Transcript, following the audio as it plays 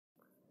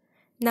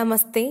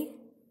നമസ്തേ.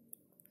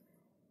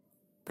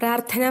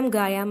 പ്രാർത്ഥനാം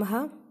ഗായാമഹ.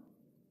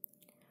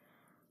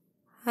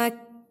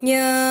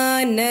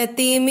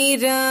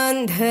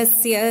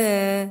 അജ്ഞാനതിമിരാന്ധസ്യ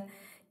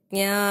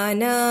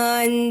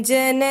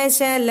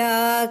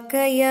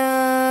ജ്ഞാനാഞ്ജനശലാകയാ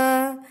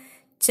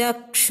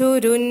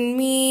ചക്ഷുരുന്മീലിതം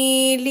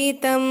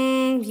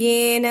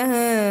യേന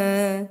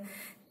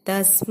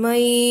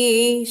തസ്മൈ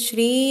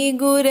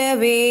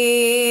ശ്രീഗുരവേ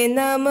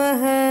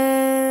നമഃ.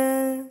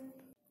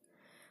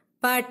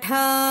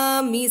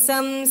 പഠാമി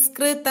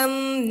സംസ്കൃതം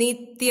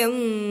നിത്യം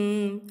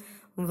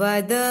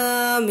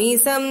വദാമി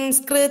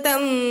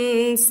സംസ്കൃതം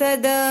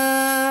സദാ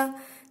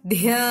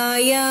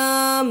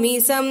ധ്യായാമി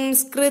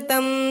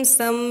സംസ്കൃതം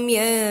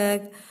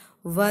സമ്യക്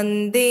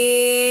വന്ദേ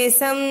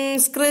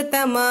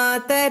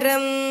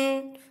സംസ്കൃതമാതരം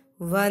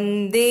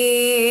വന്ദേ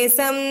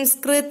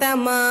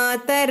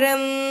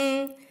സംസ്കൃതമാതരം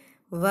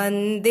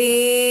വന്ദേ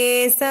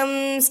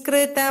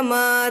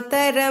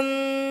സംസ്കൃതമാതരം.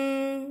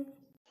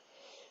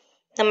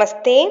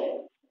 നമസ്തേ.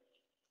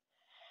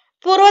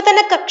 പൂർവതന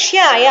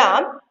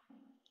കക്ഷ്യായാം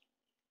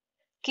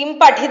കിം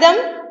പഠിതം?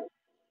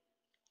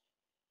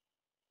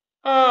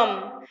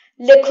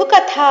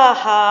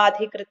 ലഘുകഥാഃ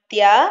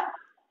അധികൃത്യ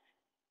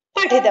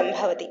പഠിതം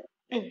ഭവതി.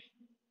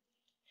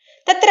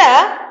 തത്ര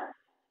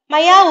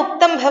മയാ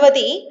ഉക്തം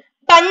ഭവതി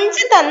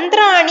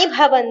പഞ്ചതന്ത്രാണി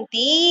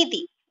ഭവന്തി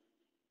ഇതി.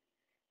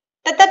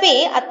 തദപി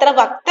അത്ര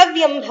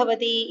വക്തവ്യം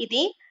ഭവതി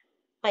ഇതി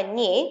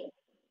മന്യേ.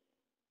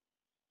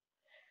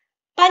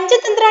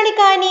 പഞ്ചതന്ത്രാണി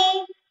കാനി?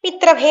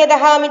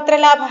 മിത്രഭേദഃ,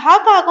 മിത്രലാഭഃ,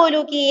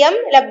 കാകോലൂകീയം,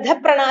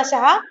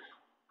 ലബ്ധപ്രണാശഃ,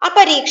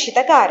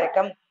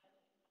 അപരീക്ഷിതകാരകം.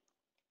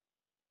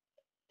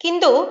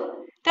 കിന്തു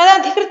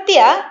തദധികൃത്യ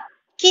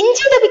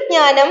കിഞ്ചിദപി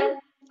ജ്ഞാനം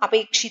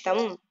അപേക്ഷിതം.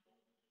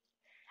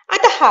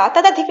 അതഃ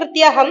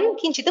തദധികൃത്യ അഹം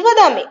കിഞ്ചിത്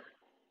വദാമി.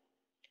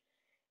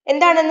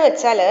 എന്താണെന്ന്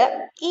വെച്ചാല്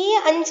ഈ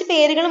 5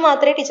 പേരുകൾ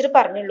മാത്രമേ ടീച്ചർ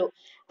പറഞ്ഞുള്ളൂ.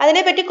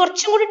 അതിനെപ്പറ്റി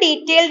കുറച്ചും കൂടി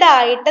ഡീറ്റെയിൽഡ്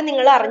ആയിട്ട്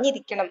നിങ്ങൾ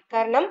അറിഞ്ഞിരിക്കണം.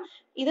 കാരണം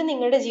ഇത്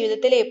നിങ്ങളുടെ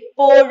ജീവിതത്തിൽ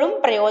എപ്പോഴും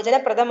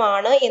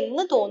പ്രയോജനപ്രദമാണ്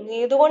എന്ന്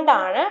തോന്നിയത്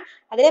കൊണ്ടാണ്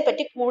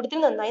അതിനെപ്പറ്റി കൂടുതൽ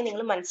നന്നായി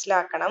നിങ്ങൾ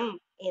മനസ്സിലാക്കണം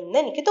എന്ന്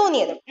എനിക്ക്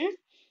തോന്നിയത്.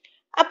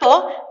 അപ്പോ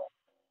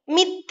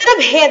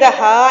മിത്രഭേദഃ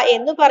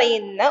എന്ന്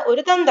പറയുന്ന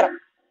ഒരു തന്ത്രം,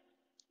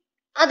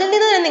 അതിൽ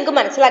നിന്ന് തന്നെ നിങ്ങൾക്ക്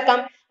മനസ്സിലാക്കാം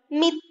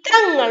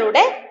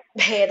മിത്രങ്ങളുടെ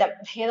ഭേദം.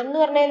 ഭേദം എന്ന്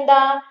പറഞ്ഞാൽ എന്താ?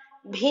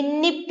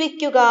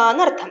 ഭിന്നിപ്പിക്കുക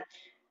എന്നർത്ഥം.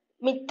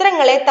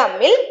 മിത്രങ്ങളെ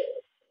തമ്മിൽ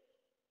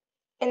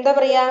എന്താ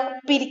പറയാ,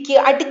 പിരിക്കുക,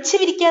 അടിച്ചു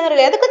പിരിക്കുക എന്ന്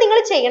പറയുന്നത് അതൊക്കെ നിങ്ങൾ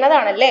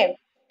ചെയ്യണതാണല്ലേ?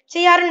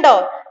 ചെയ്യാറുണ്ടോ?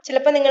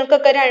 ചിലപ്പോ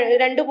നിങ്ങൾക്കൊക്കെ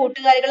 2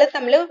 കൂട്ടുകാരികൾ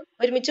തമ്മിൽ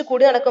ഒരുമിച്ച്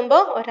കൂടി നടക്കുമ്പോ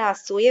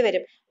ഒരസൂയ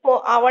വരും.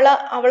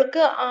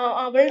 അവൾക്ക്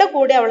അവളുടെ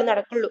കൂടെ അവൾ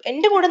നടക്കുള്ളൂ,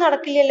 എന്റെ കൂടെ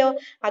നടക്കില്ലല്ലോ,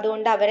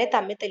 അതുകൊണ്ട് അവരെ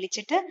തമ്മിൽ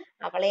തെളിച്ചിട്ട്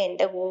അവളെ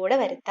എന്റെ കൂടെ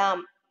വരുത്താം.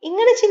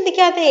 ഇങ്ങനെ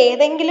ചിന്തിക്കാത്ത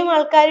ഏതെങ്കിലും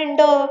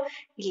ആൾക്കാരുണ്ടോ?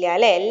 ഇല്ല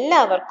അല്ലെ?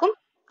 എല്ലാവർക്കും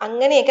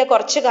അങ്ങനെയൊക്കെ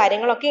കുറച്ച്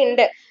കാര്യങ്ങളൊക്കെ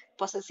ഉണ്ട്.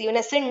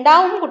 പൊസസീവ്നെസ്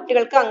ഉണ്ടാവും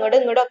കുട്ടികൾക്ക്, അങ്ങോട്ടും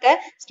ഇങ്ങോട്ടും ഒക്കെ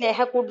സ്നേഹ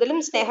കൂടുതലും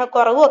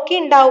സ്നേഹക്കുറവും ഒക്കെ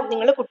ഉണ്ടാവും.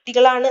 നിങ്ങൾ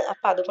കുട്ടികളാണ്,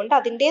 അപ്പൊ അതുകൊണ്ട്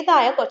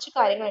അതിൻ്റെതായ കുറച്ച്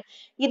കാര്യങ്ങൾ,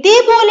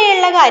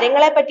 ഇതേപോലെയുള്ള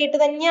കാര്യങ്ങളെ പറ്റിയിട്ട്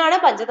തന്നെയാണ്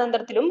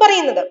പഞ്ചതന്ത്രത്തിലും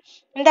പറയുന്നത്.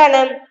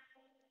 എന്താണ്?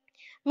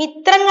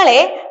 മിത്രങ്ങളെ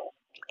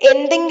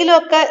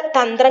എന്തെങ്കിലുമൊക്കെ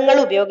തന്ത്രങ്ങൾ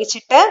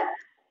ഉപയോഗിച്ചിട്ട്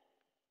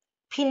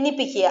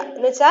ഭിന്നിപ്പിക്കുക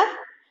എന്ന് വെച്ചാൽ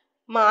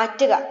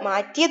മാറ്റുക,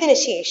 മാറ്റിയതിനു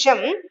ശേഷം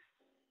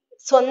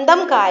സ്വന്തം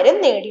കാര്യം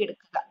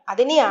നേടിയെടുക്കുക.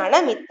 അതിനെയാണ്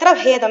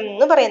മിത്രഭേദം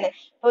എന്ന് പറയുന്നത്.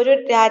 ഒരു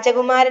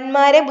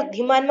രാജകുമാരന്മാരെ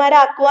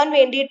ബുദ്ധിമാന്മാരാക്കുവാൻ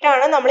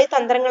വേണ്ടിയിട്ടാണ് നമ്മൾ ഈ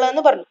തന്ത്രങ്ങൾ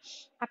എന്ന് പറഞ്ഞു.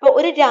 അപ്പൊ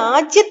ഒരു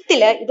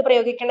രാജ്യത്തില് ഇത്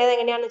പ്രയോഗിക്കേണ്ടത്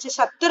എങ്ങനെയാണെന്ന് വെച്ചാൽ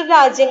ശത്രു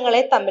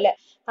രാജ്യങ്ങളെ തമ്മില്,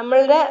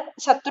 നമ്മളുടെ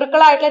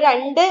ശത്രുക്കളായിട്ടുള്ള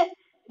 2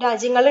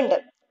 രാജ്യങ്ങളുണ്ട്,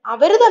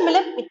 അവര് തമ്മിൽ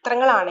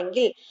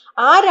മിത്രങ്ങളാണെങ്കിൽ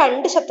ആ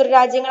 2 ശത്രു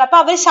രാജ്യങ്ങൾ, അപ്പൊ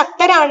അവര്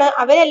ശക്തരാണ്,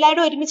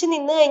 അവരെല്ലാവരും ഒരുമിച്ച്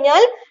നിന്ന്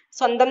കഴിഞ്ഞാൽ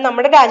സ്വന്തം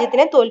നമ്മുടെ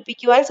രാജ്യത്തിനെ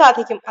തോൽപ്പിക്കുവാൻ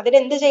സാധിക്കും.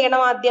 അതിനെന്ത്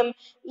ചെയ്യണം? ആദ്യം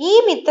ഈ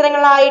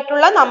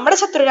മിത്രങ്ങളായിട്ടുള്ള നമ്മുടെ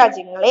ശത്രു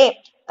രാജ്യങ്ങളെ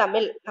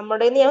തമ്മിൽ,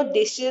 നമ്മുടെ ഞാൻ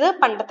ഉദ്ദേശിച്ചത്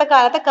പണ്ടത്തെ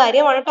കാലത്തെ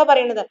കാര്യമാണ് കേട്ടോ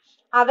പറയുന്നത്,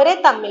 അവരെ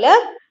തമ്മില്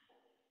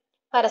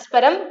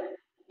പരസ്പരം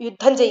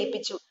യുദ്ധം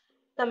ചെയ്യിപ്പിച്ചു.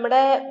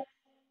 നമ്മുടെ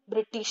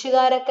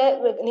ബ്രിട്ടീഷുകാരൊക്കെ,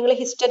 നിങ്ങൾ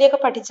ഹിസ്റ്ററി ഒക്കെ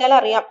പഠിച്ചാൽ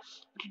അറിയാം,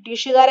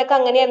 ബ്രിട്ടീഷുകാരൊക്കെ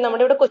അങ്ങനെയായിരുന്നു.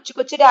 നമ്മുടെ ഇവിടെ കൊച്ചു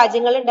കൊച്ചു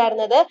രാജ്യങ്ങൾ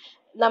ഉണ്ടായിരുന്നത്.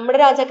 നമ്മുടെ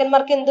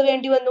രാജാക്കന്മാർക്ക് എന്ത്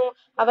വേണ്ടി വന്നു?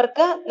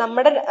 അവർക്ക്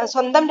നമ്മുടെ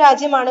സ്വന്തം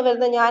രാജ്യമാണ്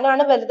വലുത്,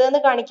 ഞാനാണ് വലുത്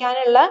എന്ന്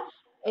കാണിക്കാനുള്ള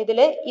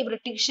ഇതില് ഈ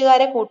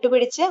ബ്രിട്ടീഷുകാരെ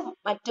കൂട്ടുപിടിച്ച്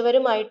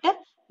മറ്റവരുമായിട്ട്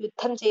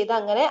യുദ്ധം ചെയ്ത്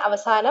അങ്ങനെ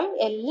അവസാനം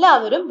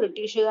എല്ലാവരും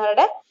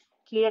ബ്രിട്ടീഷുകാരുടെ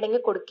കീഴടങ്ങി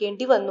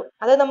കൊടുക്കേണ്ടി വന്നു.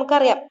 അത്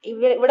നമുക്കറിയാം.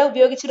 ഇവിടെ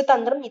ഉപയോഗിച്ചൊരു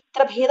തന്ത്രം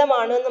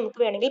മിത്രഭേദമാണ് എന്ന് നമുക്ക്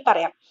വേണമെങ്കിൽ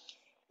പറയാം.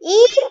 ഈ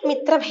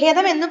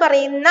മിത്രഭേദം എന്ന്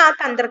പറയുന്ന ആ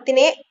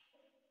തന്ത്രത്തിനെ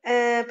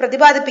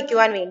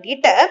പ്രതിപാദിപ്പിക്കുവാൻ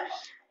വേണ്ടിയിട്ട്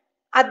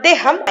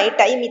അദ്ദേഹം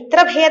ഈ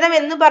മിത്രഭേദം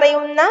എന്ന്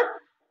പറയുന്ന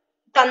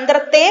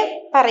തന്ത്രത്തെ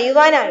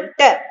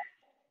പറയുവാനായിട്ട്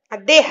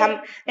അദ്ദേഹം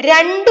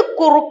 2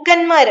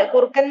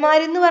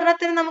 കുറുക്കന്മാരെന്ന് പറഞ്ഞാൽ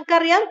തന്നെ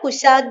നമുക്കറിയാം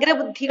കുശാഗ്ര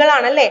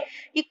ബുദ്ധികളാണല്ലേ.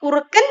 ഈ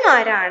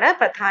കുറുക്കന്മാരാണ്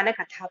പ്രധാന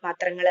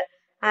കഥാപാത്രങ്ങള്.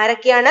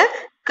 ആരൊക്കെയാണ്?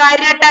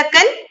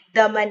 കരടകൻ,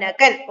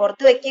 ദമനകൻ.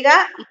 ഓർത്തു വെക്കുക.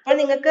 ഇപ്പോൾ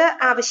നിങ്ങൾക്ക്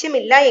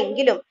ആവശ്യമില്ല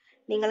എങ്കിലും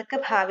നിങ്ങൾക്ക്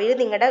ഭാവിയിൽ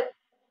നിങ്ങളുടെ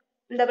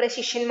എന്താ പറയാ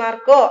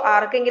ശിഷ്യന്മാർക്കോ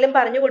ആർക്കെങ്കിലും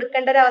പറഞ്ഞു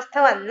കൊടുക്കേണ്ട ഒരവസ്ഥ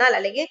വന്നാൽ,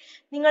 അല്ലെങ്കിൽ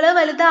നിങ്ങൾ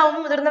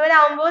വലുതാവുമ്പോൾ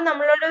മുതിർന്നവരാകുമ്പോൾ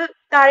നമ്മളോട്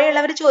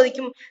താഴെയുള്ളവർ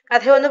ചോദിക്കും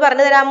കഥ ഒന്ന്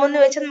പറഞ്ഞു തരാമോ എന്ന്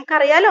ചോദിച്ചാൽ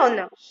നമുക്കറിയാലോ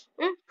ഒന്ന്.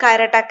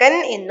 കരടകൻ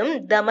എന്നും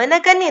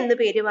ദമനകൻ എന്നു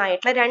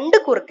പേരുമായിട്ടുള്ള 2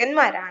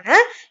 കുറുക്കന്മാരാണ്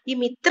ഈ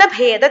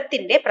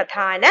മിത്രഭേദത്തിന്റെ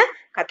പ്രധാന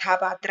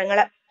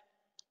കഥാപാത്രങ്ങള്.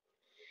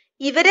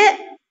 ഇവര്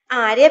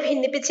ആരെയാ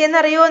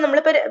ഭിന്നിപ്പിച്ചെന്നറിയോ?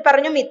 നമ്മളിപ്പോ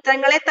പറഞ്ഞു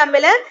മിത്രങ്ങളെ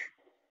തമ്മില്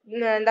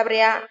എന്താ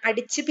പറയാ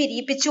അടിച്ചു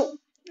പിരിയിപ്പിച്ചു.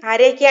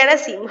 ആരെയൊക്കെയാണ്?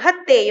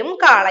 സിംഹത്തെയും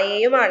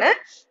കാളയെയുമാണ്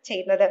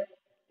ചെയ്യുന്നത്.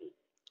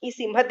 ഈ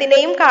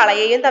സിംഹത്തിനെയും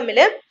കാളയെയും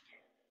തമ്മില്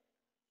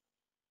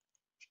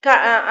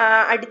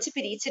അടിച്ചു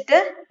പിരിയിച്ചിട്ട്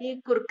ഈ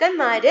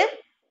കുറുക്കന്മാര്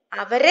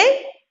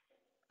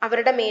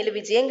അവരുടെ മേൽ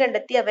വിജയം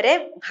കണ്ടെത്തി അവരെ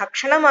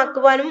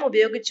ഭക്ഷണമാക്കുവാനും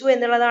ഉപയോഗിച്ചു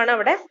എന്നുള്ളതാണ്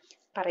അവിടെ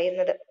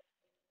പറയുന്നത്.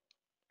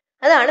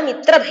 അതാണ്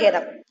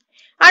മിത്രഭേദം.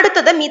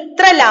 അടുത്തത്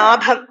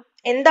മിത്രലാഭം.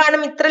 എന്താണ്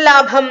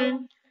മിത്രലാഭം?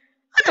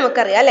 അത്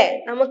നമുക്കറിയാം അല്ലെ.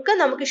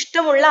 നമുക്ക്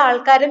ഇഷ്ടമുള്ള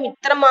ആൾക്കാരെ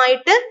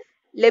മിത്രമായിട്ട്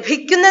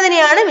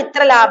ലഭിക്കുന്നതിനെയാണ്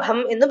മിത്രലാഭം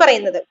എന്ന്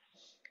പറയുന്നത്.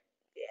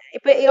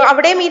 ഇപ്പൊ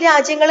അവിടെയും ഈ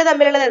രാജ്യങ്ങൾ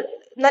തമ്മിലുള്ള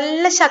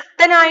നല്ല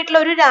ശക്തനായിട്ടുള്ള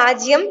ഒരു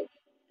രാജ്യം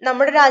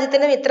നമ്മുടെ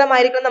രാജ്യത്തിന്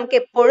മിത്രമായിരിക്കണം നമുക്ക്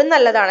എപ്പോഴും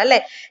നല്ലതാണ് അല്ലെ.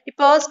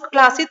 ഇപ്പോ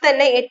ക്ലാസ്സിൽ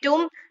തന്നെ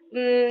ഏറ്റവും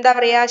എന്താ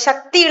പറയാ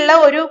ശക്തിയുള്ള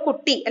ഒരു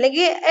കുട്ടി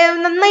അല്ലെങ്കിൽ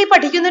നന്നായി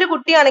പഠിക്കുന്ന ഒരു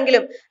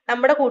കുട്ടിയാണെങ്കിലും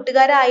നമ്മുടെ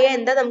കൂട്ടുകാരായ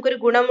എന്താ നമുക്കൊരു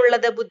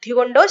ഗുണമുള്ളത്? ബുദ്ധി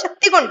കൊണ്ടോ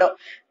ശക്തി കൊണ്ടോ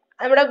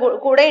നമ്മുടെ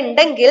കൂടെ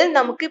ഉണ്ടെങ്കിൽ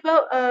നമുക്കിപ്പോ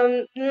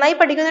നന്നായി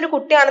പഠിക്കുന്ന ഒരു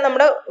കുട്ടിയാണ്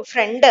നമ്മുടെ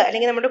ഫ്രണ്ട്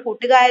അല്ലെങ്കിൽ നമ്മുടെ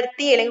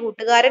കൂട്ടുകാരത്തി അല്ലെങ്കിൽ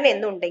കൂട്ടുകാരൻ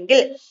എന്നുണ്ടെങ്കിൽ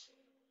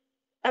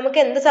നമുക്ക്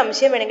എന്ത്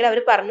സംശയം വേണമെങ്കിലും അവർ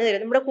പറഞ്ഞു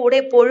തരും. നമ്മുടെ കൂടെ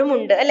എപ്പോഴും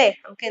ഉണ്ട് അല്ലെ.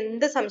 നമുക്ക്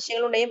എന്ത്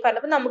സംശയങ്ങളുണ്ടെങ്കിലും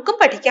പറഞ്ഞപ്പോ നമുക്കും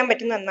പഠിക്കാൻ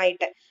പറ്റും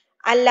നന്നായിട്ട്.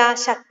 അല്ല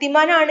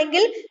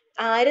ശക്തിമാനാണെങ്കിൽ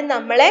ആരും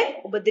നമ്മളെ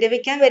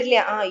ഉപദ്രവിക്കാൻ വരില്ല.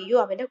 അയ്യോ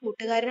അവന്റെ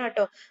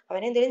കൂട്ടുകാരനാട്ടോ,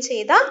 അവനെന്തെങ്കിലും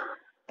ചെയ്താ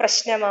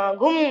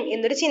പ്രശ്നമാകും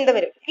എന്നൊരു ചിന്ത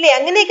വരും അല്ലെ.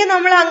 അങ്ങനെയൊക്കെ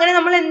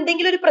നമ്മൾ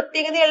എന്തെങ്കിലും ഒരു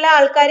പ്രത്യേകതയുള്ള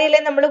ആൾക്കാരെ അല്ലേ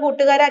നമ്മൾ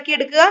കൂട്ടുകാരാക്കി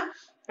എടുക്കുക.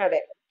 അതെ,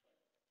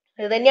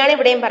 അത് തന്നെയാണ്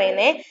ഇവിടെയും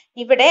പറയുന്നേ.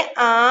 ഇവിടെ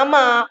ആമ,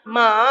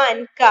 മാൻ,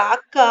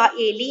 കാക്ക,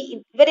 എലി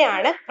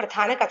ഇവരെയാണ്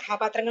പ്രധാന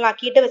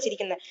കഥാപാത്രങ്ങളാക്കിയിട്ട്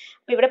വെച്ചിരിക്കുന്നത്.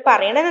 അപ്പൊ ഇവിടെ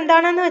പറയണത്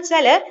എന്താണെന്ന്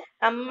വെച്ചാല്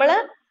നമ്മള്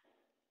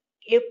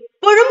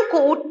എപ്പോഴും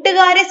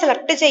കൂട്ടുകാരെ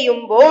സെലക്ട്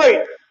ചെയ്യുമ്പോൾ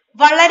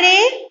വളരെ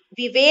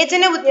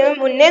വിവേചന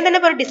മുന്നേ തന്നെ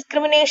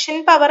ഡിസ്ക്രിമിനേഷൻ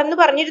പവർ എന്ന്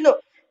പറഞ്ഞിരുന്നു.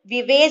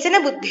 വിവേചന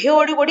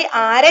ബുദ്ധിയോടുകൂടി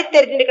ആരെ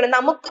തിരഞ്ഞെടുക്കണം?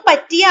 നമുക്ക്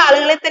പറ്റിയ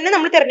ആളുകളെ തന്നെ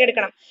നമ്മൾ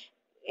തിരഞ്ഞെടുക്കണം.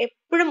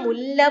 എപ്പോഴും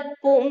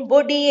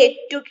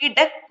മുല്ലപ്പൂമ്പൊടിയേറ്റു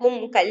കിടക്കും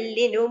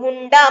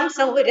കല്ലിനുമുണ്ടാം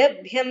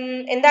സൗരഭ്യം.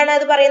 എന്താണ്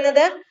അത്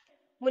പറയുന്നത്?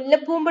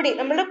 മുല്ലപ്പൂമ്പൊടി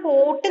നമ്മളുടെ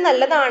കൂട്ട്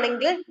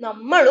നല്ലതാണെങ്കിൽ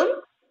നമ്മളും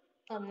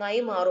നന്നായി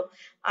മാറും.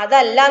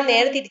 അതല്ല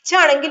നേരെ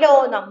തിരിച്ചാണെങ്കിലോ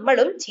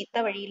നമ്മളും ചീത്ത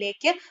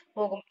വഴിയിലേക്ക്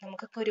പോകും.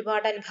 നമുക്കൊക്കെ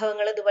ഒരുപാട്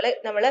അനുഭവങ്ങൾ ഇതുപോലെ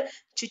നമ്മള്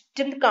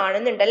ചുറ്റും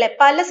കാണുന്നുണ്ട് അല്ലെ.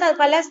 പല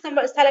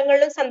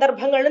സ്ഥലങ്ങളിലും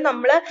സന്ദർഭങ്ങളിലും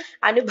നമ്മൾ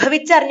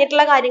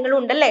അനുഭവിച്ചറിഞ്ഞിട്ടുള്ള കാര്യങ്ങളും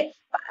ഉണ്ടല്ലേ.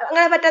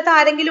 അങ്ങനെ പറ്റാത്ത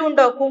ആരെങ്കിലും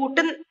ഉണ്ടോ?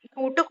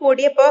 കൂട്ട്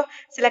കൂടിയപ്പോ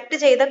സെലക്ട്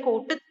ചെയ്ത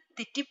കൂട്ട്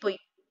തെറ്റിപ്പോയി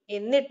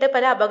എന്നിട്ട്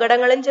പല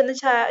അപകടങ്ങളും ചെന്ന്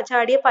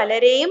ചാടിയ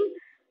പലരെയും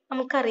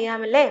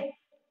നമുക്കറിയാമല്ലേ.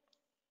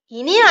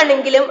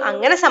 ഇനിയാണെങ്കിലും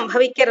അങ്ങനെ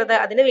സംഭവിക്കരുത്.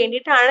 അതിന്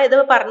വേണ്ടിയിട്ടാണ് ഇത്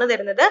പറഞ്ഞു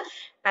തരുന്നത്.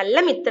 നല്ല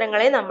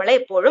മിത്രങ്ങളെ നമ്മളെ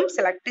എപ്പോഴും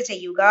സെലക്ട്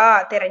ചെയ്യുക,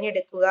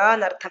 തിരഞ്ഞെടുക്കുക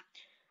എന്നർത്ഥം.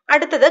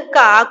 അടുത്തത്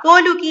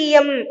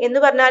കാകോലുകീയം എന്ന്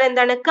പറഞ്ഞാൽ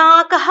എന്താണ്?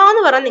 കാക്കഹ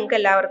എന്ന് പറഞ്ഞാൽ നിങ്ങൾക്ക്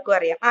എല്ലാവർക്കും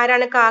അറിയാം.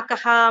 ആരാണ്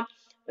കാക്കഹ?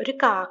 ഒരു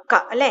കാക്ക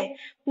അല്ലെ.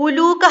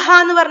 ഉലൂകഹ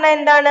എന്ന് പറഞ്ഞാൽ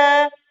എന്താണ്?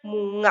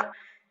 മൂങ്ങ.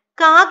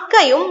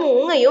 കാക്കയും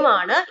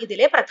മൂങ്ങയുമാണ്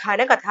ഇതിലെ പ്രധാന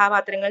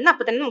കഥാപാത്രങ്ങൾ എന്ന്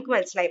അപ്പൊ തന്നെ നമുക്ക്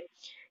മനസ്സിലായി.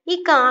 ഈ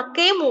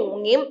കാക്കയും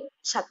മൂങ്ങയും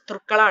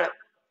ശത്രുക്കളാണ്.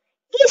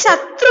 ഈ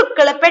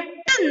ശത്രുക്കള്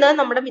പെട്ടെന്ന്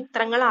നമ്മുടെ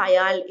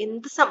മിത്രങ്ങളായാൽ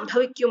എന്ത്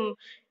സംഭവിക്കും?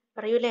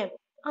 പറയൂലേ,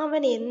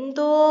 അവൻ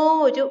എന്തോ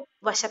ഒരു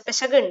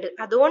വശപ്പശകുണ്ട്,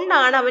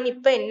 അതുകൊണ്ടാണ് അവൻ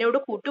ഇപ്പൊ എന്നോട്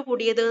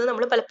കൂട്ടുകൂടിയത് എന്ന്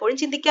നമ്മൾ പലപ്പോഴും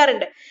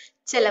ചിന്തിക്കാറുണ്ട്.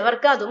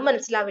 ചിലവർക്ക് അതും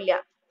മനസ്സിലാവില്ല.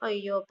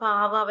 അയ്യോ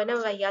പാവ അവന്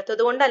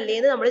വയ്യാത്തത്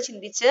കൊണ്ടല്ലേന്ന് നമ്മൾ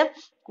ചിന്തിച്ച്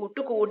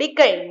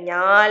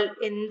കൂട്ടുകൂടിക്കഴിഞ്ഞാൽ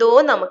എന്തോ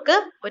നമുക്ക്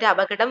ഒരു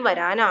അപകടം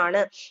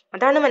വരാനാണ്.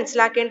 അതാണ്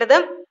മനസ്സിലാക്കേണ്ടത്.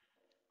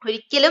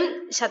 ഒരിക്കലും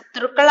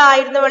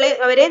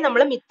ശത്രുക്കളായിരുന്നവരെ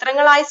നമ്മൾ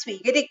മിത്രങ്ങളായി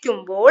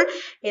സ്വീകരിക്കുമ്പോൾ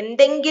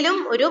എന്തെങ്കിലും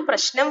ഒരു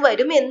പ്രശ്നം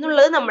വരും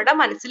എന്നുള്ളത് നമ്മുടെ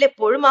മനസ്സിൽ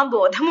എപ്പോഴും ആ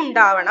ബോധം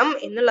ഉണ്ടാവണം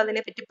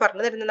എന്നുള്ളതിനെ പറ്റി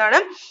പറഞ്ഞു തരുന്നതാണ്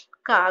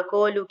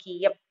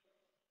കാകോലുകീയം.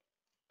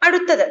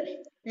 അടുത്തത്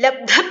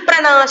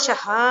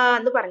ലബ്ധപ്രണാശഃ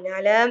എന്ന്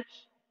പറഞ്ഞാല്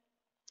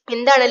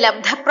എന്താണ്?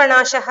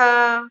 ലബ്ധപ്രണാശഃ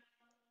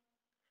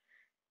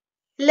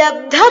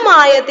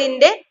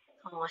ലബ്ധമായതിന്റെ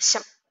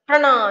നാശം.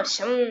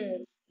 പ്രണാശം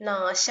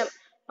നാശം.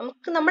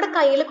 നമുക്ക് നമ്മുടെ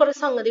കയ്യിൽ കുറെ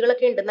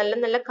സംഗതികളൊക്കെ ഉണ്ട്, നല്ല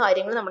നല്ല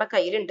കാര്യങ്ങൾ നമ്മുടെ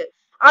കയ്യിലുണ്ട്.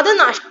 അത്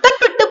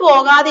നഷ്ടപ്പെട്ടു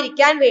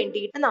പോകാതിരിക്കാൻ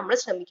വേണ്ടിയിട്ട് നമ്മൾ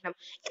ശ്രമിക്കണം.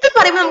 ഇത്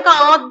പറയുമ്പോൾ നമുക്ക്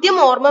ആദ്യം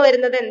ഓർമ്മ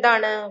വരുന്നത്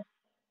എന്താണ്?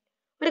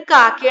 ഒരു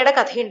കാക്കയുടെ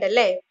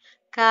കഥയുണ്ടല്ലേ.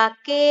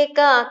 കാക്കേ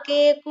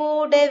കാക്കേ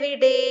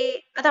കൂടെവിടെ,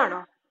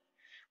 അതാണോ?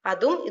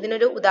 അതും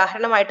ഇതിനൊരു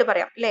ഉദാഹരണമായിട്ട്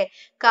പറയാം അല്ലെ.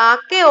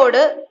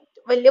 കാക്കയോട്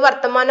വലിയ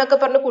വർത്തമാനമൊക്കെ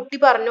പറഞ്ഞ് കുട്ടി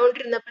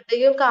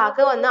പറഞ്ഞുകൊണ്ടിരുന്നപ്പോഴത്തേക്കും കാക്ക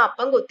വന്ന്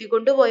അപ്പം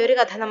കൊത്തിക്കൊണ്ടുപോയ ഒരു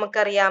കഥ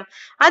നമുക്കറിയാം.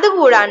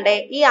 അതുകൂടാണ്ട്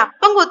ഈ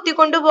അപ്പം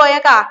കൊത്തിക്കൊണ്ടുപോയ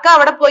കാക്ക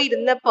അവിടെ പോയി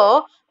ഇരുന്നപ്പോ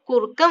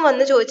കുറുക്കൻ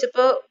വന്ന്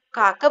ചോദിച്ചപ്പോ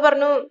കാക്ക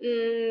പറഞ്ഞു,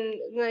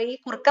 ഈ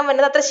കുറുക്കൻ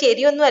വന്നത് അത്ര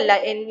ശരിയൊന്നുമല്ല,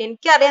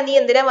 എനിക്കറിയാം നീ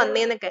എന്തിനാ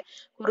വന്നേന്നൊക്കെ.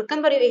 കുറുക്കൻ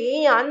പറയും,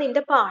 ഞാൻ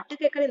നിന്റെ പാട്ട്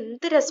കേൾക്കാൻ,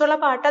 എന്ത് രസമുള്ള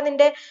പാട്ടാ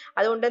നിന്റെ,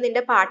 അതുകൊണ്ട്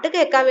നിന്റെ പാട്ട്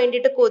കേൾക്കാൻ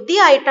വേണ്ടിയിട്ട്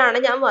കൊതിയായിട്ടാണ്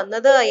ഞാൻ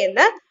വന്നത്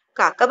എന്ന്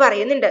കാക്ക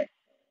പറയുന്നുണ്ട്.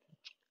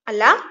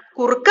 അല്ല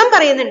കുറുക്കൻ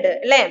പറയുന്നുണ്ട്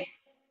അല്ലെ.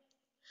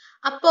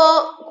 അപ്പോ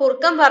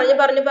കുറുക്കൻ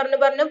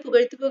പറഞ്ഞു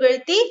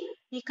പുകഴ്ത്തി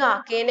ഈ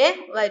കാക്കേനെ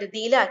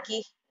വരുതിയിലാക്കി.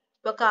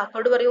 അപ്പൊ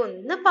കാക്കയോട് പറയും,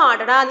 ഒന്ന്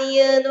പാടടാ നീ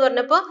എന്ന്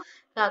പറഞ്ഞപ്പോ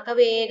കാക്ക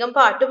വേഗം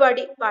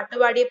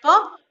പാട്ടുപാടിയപ്പോ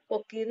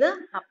കൊക്കീന്ന്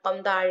അപ്പം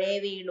താഴെ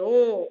വീണു.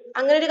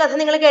 അങ്ങനെ ഒരു കഥ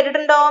നിങ്ങൾ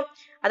കേട്ടിട്ടുണ്ടോ?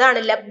 അതാണ്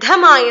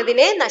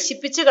ലബ്ധമായതിനെ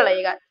നശിപ്പിച്ചു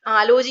കളയുക.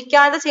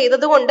 ആലോചിക്കാതെ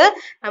ചെയ്തത് കൊണ്ട്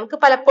നമുക്ക്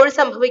പലപ്പോഴും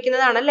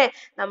സംഭവിക്കുന്നതാണല്ലേ.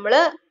 നമ്മള്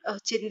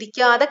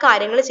ചിന്തിക്കാതെ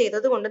കാര്യങ്ങൾ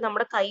ചെയ്തത് കൊണ്ട്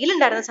നമ്മുടെ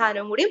കയ്യിലുണ്ടായിരുന്ന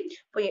സാധനവും കൂടി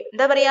പോയി.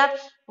 എന്താ പറയാ,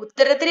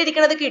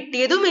 ഉത്തരത്തിലിരിക്കണത്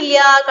കിട്ടിയതുമില്ല,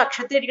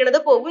 കക്ഷത്തിലിരിക്കണത്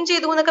പോകും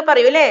ചെയ്തു എന്നൊക്കെ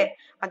പറയൂല്ലേ.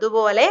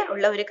 അതുപോലെ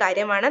ഉള്ള ഒരു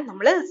കാര്യമാണ്.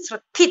 നമ്മൾ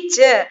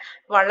ശ്രദ്ധിച്ച്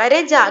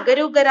വളരെ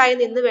ജാഗരൂകരായി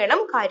നിന്ന്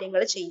വേണം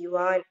കാര്യങ്ങൾ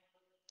ചെയ്യുവാൻ.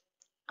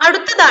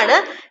 അടുത്തതാണ്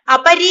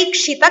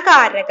അപരീക്ഷിത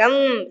കാരകം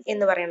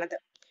എന്ന് പറയുന്നത്,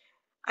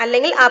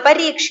 അല്ലെങ്കിൽ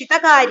അപരീക്ഷിത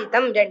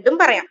കാരിതം, രണ്ടും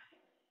പറയാം.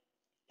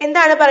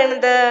 എന്താണ്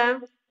പറയുന്നത്?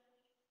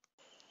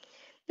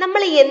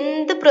 നമ്മൾ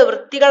എന്ത്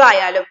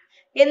പ്രവൃത്തികളായാലും,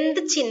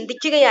 എന്ത്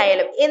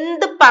ചിന്തിക്കുകയായാലും,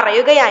 എന്ത്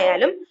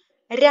പറയുകയായാലും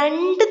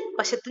രണ്ട്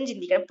വശത്തും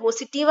ചിന്തിക്കണം.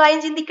 പോസിറ്റീവായും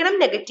ചിന്തിക്കണം,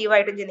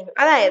 നെഗറ്റീവായിട്ടും ചിന്തിക്കണം.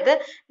 അതായത്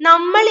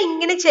നമ്മൾ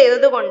ഇങ്ങനെ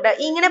ചെയ്തത് കൊണ്ട്,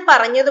 ഇങ്ങനെ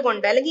പറഞ്ഞത്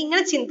കൊണ്ട്, അല്ലെങ്കിൽ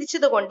ഇങ്ങനെ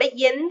ചിന്തിച്ചത് കൊണ്ട്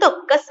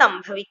എന്തൊക്കെ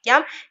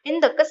സംഭവിക്കാം,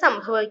 എന്തൊക്കെ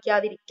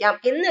സംഭവിക്കാതിരിക്കാം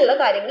എന്നുള്ള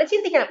കാര്യങ്ങൾ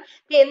ചിന്തിക്കണം.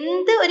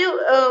 എന്ത്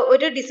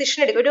ഒരു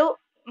ഡിസിഷൻ എടുക്കുക, ഒരു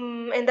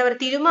എന്താ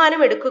പറയുക,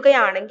 തീരുമാനം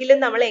എടുക്കുകയാണെങ്കിലും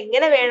നമ്മൾ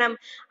എങ്ങനെ വേണം,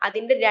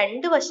 അതിന്റെ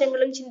രണ്ട്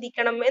വശങ്ങളും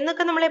ചിന്തിക്കണം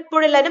എന്നൊക്കെ നമ്മൾ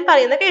എപ്പോഴും എല്ലാവരും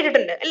പറയുന്നത്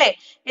കേട്ടിട്ടുണ്ട് അല്ലെ.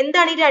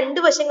 എന്താണ് ഈ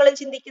രണ്ട് വശങ്ങളും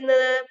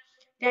ചിന്തിക്കുന്നത്?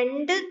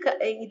 രണ്ട്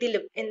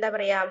ഇതിലും എന്താ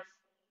പറയാ,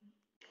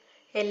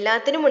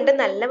 എല്ലാത്തിനും ഉണ്ട്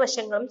നല്ല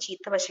വശങ്ങളും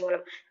ചീത്ത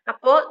വശങ്ങളും.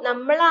 അപ്പോ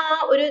നമ്മൾ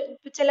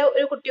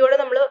ഒരു കുട്ടിയോട്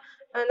നമ്മൾ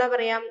എന്താ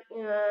പറയാ,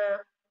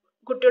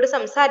 കുട്ടിയോട്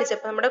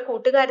സംസാരിച്ചപ്പോൾ, നമ്മുടെ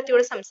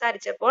കൂട്ടുകാരത്തിയോട്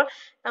സംസാരിച്ചപ്പോൾ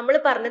നമ്മൾ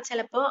പറഞ്ഞ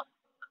ചിലപ്പോ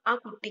ആ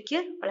കുട്ടിക്ക്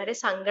വളരെ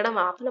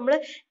സങ്കടമാവും. അപ്പൊ നമ്മൾ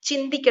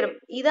ചിന്തിക്കണം,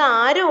 ഇത്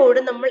ആരോട്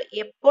നമ്മൾ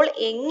എപ്പോൾ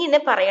എങ്ങനെ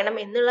പറയണം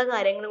എന്നുള്ള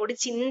കാര്യങ്ങളും കൂടി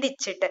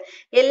ചിന്തിച്ചിട്ട്,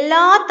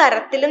 എല്ലാ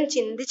തരത്തിലും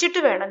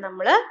ചിന്തിച്ചിട്ട് വേണം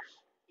നമ്മൾ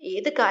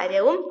ഏത്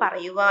കാര്യവും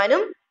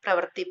പറയുവാനും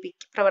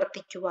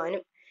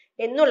പ്രവർത്തിക്കുവാനും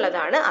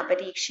എന്നുള്ളതാണ്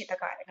അപരീക്ഷിത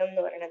കാരകം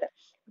എന്ന് പറയുന്നത്.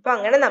 അപ്പൊ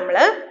അങ്ങനെ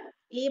നമ്മള്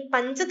ഈ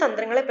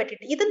പഞ്ചതന്ത്രങ്ങളെ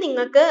പറ്റിയിട്ട്, ഇത്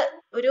നിങ്ങൾക്ക്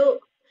ഒരു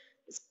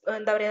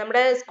എന്താ പറയാ,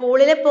 നമ്മുടെ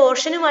സ്കൂളിലെ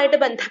പോർഷനുമായിട്ട്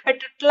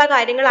ബന്ധപ്പെട്ടിട്ടുള്ള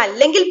കാര്യങ്ങൾ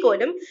അല്ലെങ്കിൽ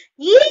പോലും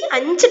ഈ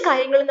 5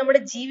 കാര്യങ്ങൾ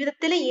നമ്മുടെ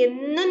ജീവിതത്തിൽ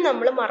എന്നും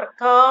നമ്മൾ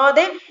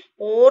മറക്കാതെ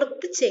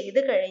ഓർത്ത് ചെയ്ത്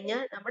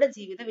കഴിഞ്ഞാൽ നമ്മുടെ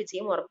ജീവിത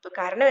വിജയം ഉറപ്പ്.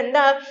 കാരണം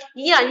എന്താ,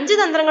 ഈ 5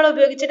 തന്ത്രങ്ങൾ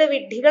ഉപയോഗിച്ചിട്ട്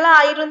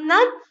വിഡ്ഢികളായിരുന്ന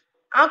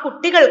ആ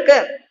കുട്ടികൾക്ക്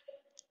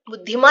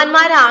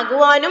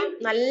ബുദ്ധിമാന്മാരാകുവാനും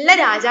നല്ല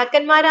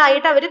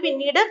രാജാക്കന്മാരായിട്ട് അവര്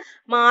പിന്നീട്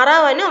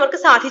മാറാവാനും അവർക്ക്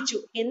സാധിച്ചു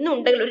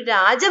എന്നുണ്ടെങ്കിൽ, ഒരു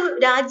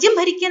രാജ്യം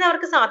ഭരിക്കാൻ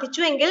അവർക്ക്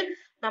സാധിച്ചു എങ്കിൽ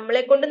നമ്മളെ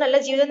കൊണ്ട് നല്ല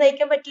ജീവിതം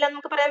നയിക്കാൻ പറ്റില്ല എന്ന്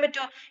നമുക്ക് പറയാൻ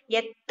പറ്റുമോ?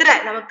 എത്ര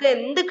നമുക്ക്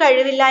എന്ത്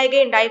കഴിവില്ലായ്ക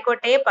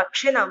ഉണ്ടായിക്കോട്ടെ,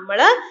 പക്ഷെ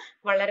നമ്മള്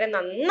വളരെ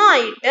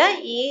നന്നായിട്ട്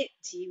ഈ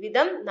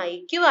ജീവിതം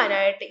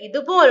നയിക്കുവാനായിട്ട്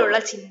ഇതുപോലുള്ള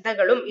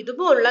ചിന്തകളും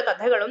ഇതുപോലുള്ള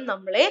കഥകളും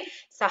നമ്മളെ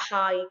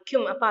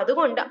സഹായിക്കും. അപ്പൊ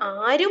അതുകൊണ്ട്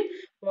ആരും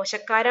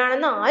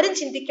മോശക്കാരാണെന്ന് ആരും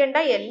ചിന്തിക്കേണ്ട.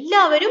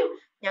 എല്ലാവരും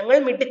ഞങ്ങൾ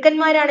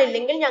മിടുക്കന്മാരാണ്,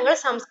 ഇല്ലെങ്കിൽ ഞങ്ങൾ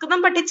സംസ്കൃതം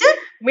പഠിച്ച്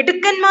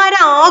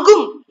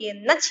മിടുക്കന്മാരാകും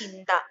എന്ന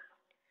ചിന്ത.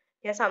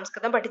 ഞാൻ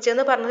സംസ്കൃതം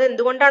പഠിച്ചതെന്ന് പറഞ്ഞത്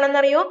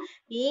എന്തുകൊണ്ടാണെന്നറിയോ?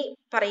 ഈ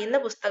പറയുന്ന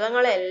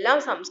പുസ്തകങ്ങളെല്ലാം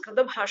സംസ്കൃത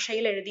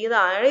ഭാഷയിൽ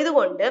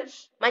എഴുതിയതായതുകൊണ്ട്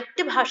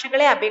മറ്റ്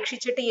ഭാഷകളെ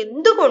അപേക്ഷിച്ചിട്ട്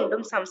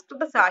എന്തുകൊണ്ടും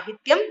സംസ്കൃത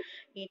സാഹിത്യം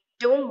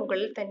ഏറ്റവും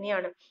മുകളിൽ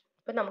തന്നെയാണ്.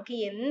 അപ്പൊ നമുക്ക്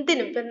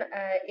എന്തിനും, ഇപ്പൊ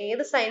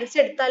ഏത് സയൻസ്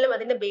എടുത്താലും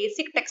അതിന്റെ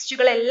ബേസിക്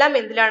ടെക്സ്റ്റുകളെല്ലാം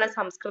എന്തിലാണ്?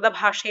 സംസ്കൃത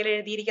ഭാഷയിൽ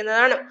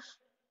എഴുതിയിരിക്കുന്നതാണ്.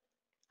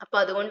 അപ്പൊ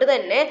അതുകൊണ്ട്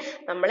തന്നെ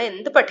നമ്മൾ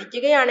എന്ത്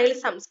പഠിക്കുകയാണെങ്കിലും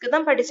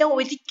സംസ്കൃതം പഠിച്ചാൽ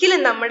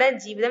ഒരിക്കലും നമ്മുടെ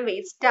ജീവിതം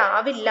വേസ്റ്റ്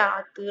ആവില്ല,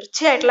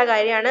 തീർച്ചയായിട്ടുള്ള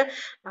കാര്യമാണ്.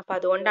 അപ്പൊ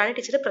അതുകൊണ്ടാണ്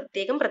ടീച്ചർ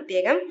പ്രത്യേകം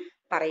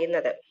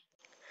പറയുന്നത്.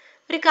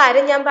 ഒരു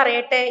കാര്യം ഞാൻ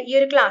പറയട്ടെ, ഈ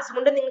ഒരു ക്ലാസ്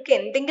കൊണ്ട് നിങ്ങൾക്ക്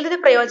എന്തെങ്കിലും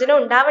ഒരു പ്രയോജനം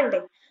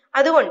ഉണ്ടാവണ്ടേ?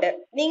 അതുകൊണ്ട്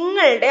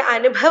നിങ്ങളുടെ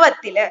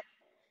അനുഭവത്തില്,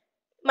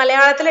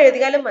 മലയാളത്തിൽ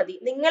എഴുതിയാലും മതി,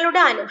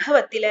 നിങ്ങളുടെ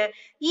അനുഭവത്തില്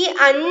ഈ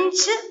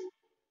 5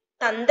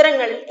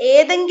 തന്ത്രങ്ങളിൽ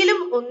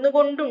ഏതെങ്കിലും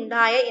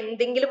ഒന്നുകൊണ്ടുണ്ടായ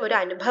എന്തെങ്കിലും ഒരു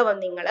അനുഭവം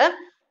നിങ്ങൾ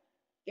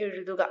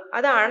എഴുതുക.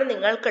 അതാണ്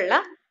നിങ്ങൾക്കുള്ള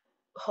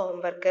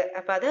ഹോംവർക്ക്.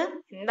 അപ്പൊ അത്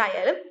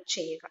എന്തായാലും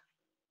ചെയ്യുക.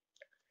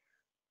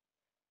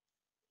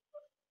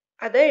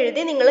 അത്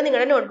എഴുതി നിങ്ങൾ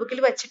നിങ്ങളുടെ നോട്ട്ബുക്കിൽ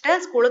വെച്ചിട്ട്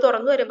സ്കൂൾ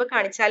തുറന്നു വരുമ്പോൾ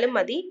കാണിച്ചാലും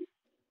മതി.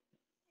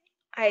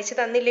 അയച്ചു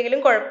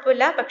തന്നില്ലെങ്കിലും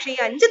കുഴപ്പമില്ല. പക്ഷെ ഈ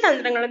 5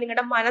 തന്ത്രങ്ങൾ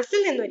നിങ്ങളുടെ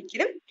മനസ്സിൽ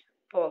നിന്നൊരിക്കലും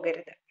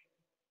പോകരുത്.